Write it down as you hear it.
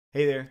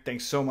Hey there,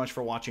 thanks so much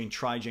for watching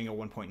Try Django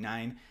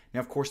 1.9. Now,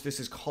 of course, this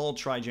is called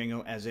Try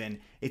Django as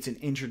in it's an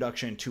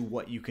introduction to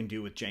what you can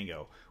do with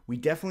Django. We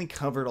definitely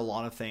covered a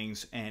lot of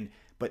things,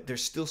 but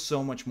there's still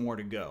so much more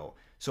to go.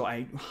 So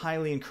I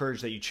highly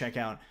encourage that you check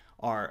out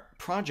our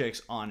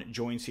projects on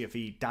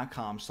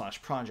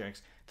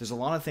joincfe.com/projects. There's a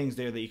lot of things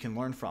there that you can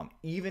learn from,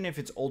 even if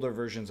it's older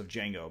versions of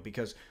Django,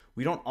 because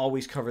we don't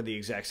always cover the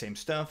exact same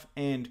stuff,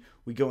 and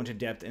we go into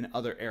depth in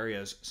other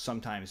areas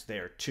sometimes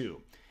there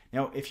too.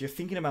 Now, if you're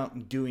thinking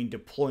about doing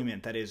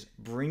deployment, that is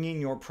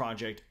bringing your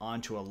project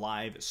onto a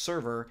live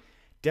server,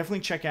 definitely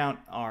check out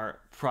our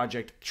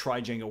project Try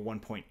Django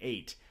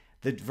 1.8.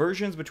 The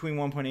versions between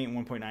 1.8 and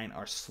 1.9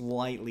 are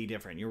slightly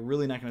different. You're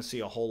really not going to see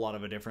a whole lot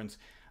of a difference,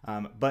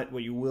 but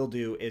what you will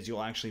do is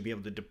you'll actually be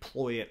able to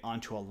deploy it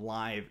onto a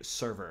live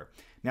server.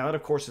 Now, that,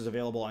 of course, is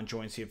available on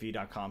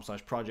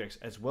joincfe.com/projects,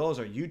 as well as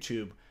our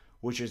YouTube,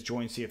 which is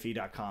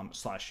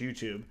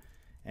joincfe.com/YouTube,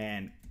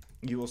 and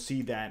you will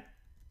see that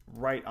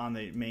right on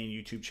the main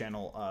YouTube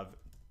channel of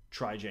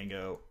Try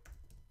Django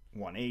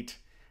 1.8.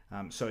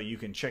 So you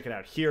can check it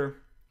out here,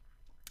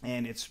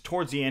 and it's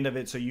towards the end of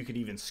it, so you could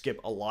even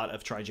skip a lot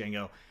of Try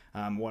Django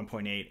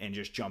 1.8 and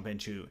just jump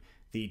into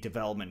the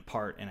development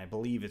part, and I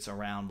believe it's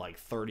around like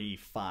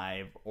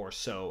 35 or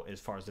so as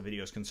far as the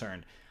video is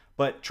concerned.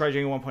 But Try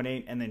Django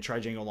 1.8 and then Try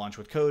Django Launch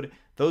with Code,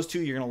 those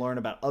two you're going to learn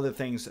about other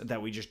things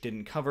that we just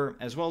didn't cover,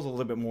 as well as a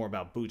little bit more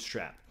about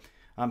Bootstrap.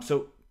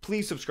 So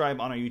please subscribe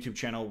on our YouTube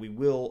channel. We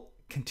will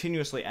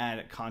continuously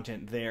add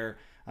content there,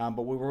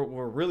 but what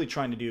we're really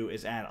trying to do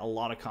is add a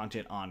lot of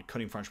content on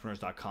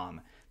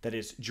codingforentrepreneurs.com. That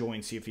is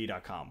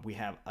joincfe.com. We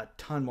have a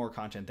ton more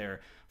content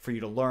there for you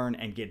to learn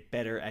and get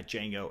better at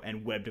Django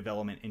and web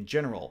development in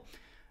general.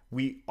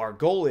 Our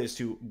goal is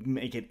to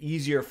make it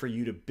easier for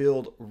you to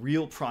build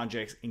real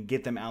projects and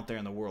get them out there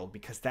in the world,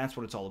 because that's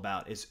what it's all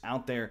about, is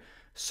out there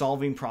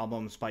solving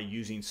problems by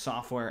using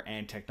software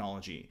and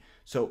technology.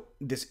 So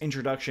this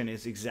introduction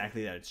is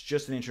exactly that. It's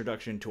just an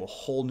introduction to a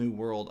whole new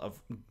world of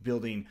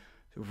building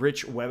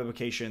rich web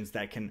applications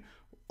that can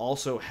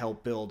also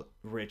help build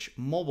rich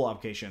mobile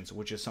applications,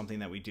 which is something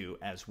that we do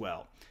as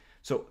well.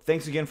 So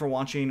thanks again for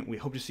watching. We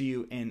hope to see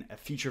you in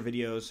future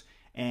videos,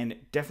 and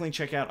definitely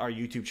check out our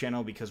YouTube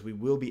channel, because we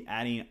will be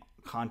adding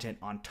content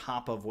on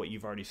top of what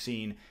you've already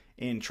seen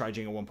in Try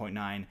Django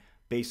 1.9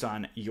 based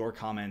on your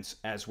comments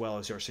as well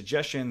as your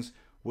suggestions,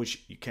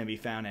 which can be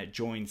found at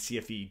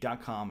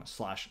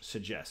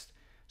joincfe.com/suggest.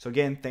 So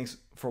again, thanks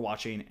for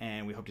watching,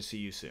 and we hope to see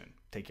you soon.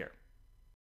 Take care.